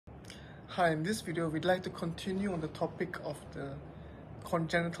Hi, in this video we'd like to continue on the topic of the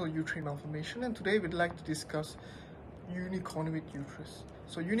congenital uterine malformation, and today we'd like to discuss unicornuate uterus.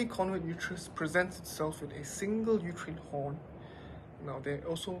 So unicornuate uterus presents itself with a single uterine horn. Now there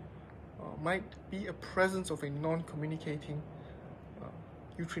also might be a presence of a non-communicating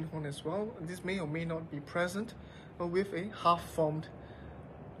uterine horn as well. This may or may not be present with a half-formed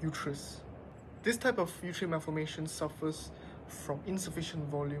uterus. This type of uterine malformation suffers from insufficient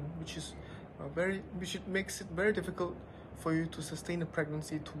volume, which makes it very difficult for you to sustain a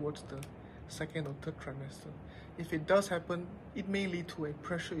pregnancy towards the second or third trimester. If it does happen, it may lead to a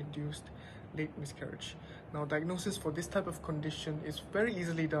pressure-induced late miscarriage. Now, diagnosis for this type of condition is very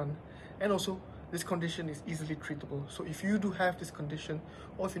easily done, and also this condition is easily treatable. So if you do have this condition,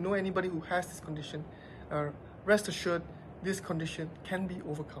 or if you know anybody who has this condition, rest assured this condition can be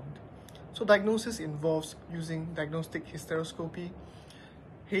overcome. So diagnosis involves using diagnostic hysteroscopy,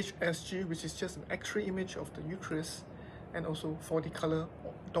 HSG, which is just an X-ray image of the uterus, and also 4D color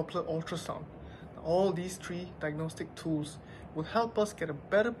Doppler ultrasound. All these three diagnostic tools will help us get a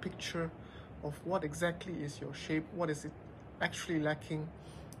better picture of what exactly is your shape, what is it actually lacking,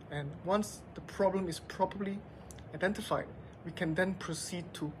 and once the problem is properly identified, we can then proceed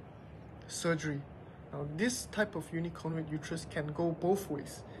to surgery. Now, this type of unicornuate uterus can go both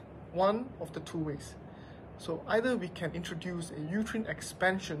ways. One of the two ways. So either we can introduce a uterine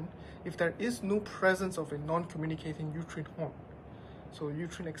expansion if there is no presence of a non-communicating uterine horn. So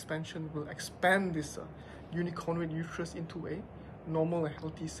uterine expansion will expand this unicornuate uterus into a normal and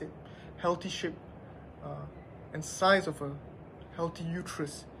healthy shape and size of a healthy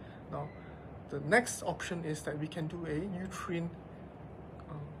uterus. Now, the next option is that we can do a uterine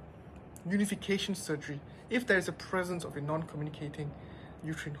unification surgery if there is a presence of a non-communicating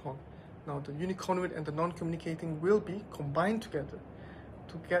uterine horn. Now, the unicornuate and the non-communicating will be combined together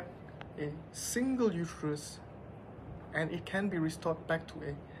to get a single uterus, and it can be restored back to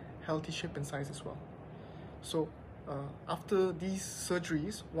a healthy shape and size as well. So after these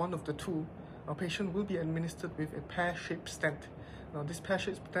surgeries, one of the two, a patient will be administered with a pear-shaped stent. Now, this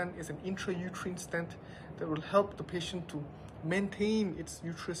pear-shaped stent is an intrauterine stent that will help the patient to maintain its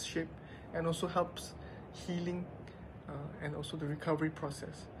uterus shape and also helps healing and also the recovery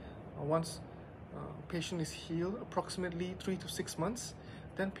process. Once patient is healed, approximately 3 to 6 months,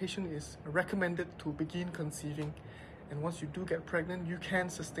 then patient is recommended to begin conceiving, and once you do get pregnant, you can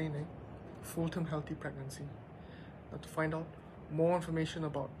sustain a full-term healthy pregnancy. Now, to find out more information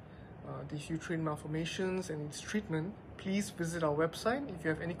about these uterine malformations and its treatment, please visit our website. If you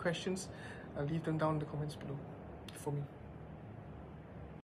have any questions, leave them down in the comments below for me.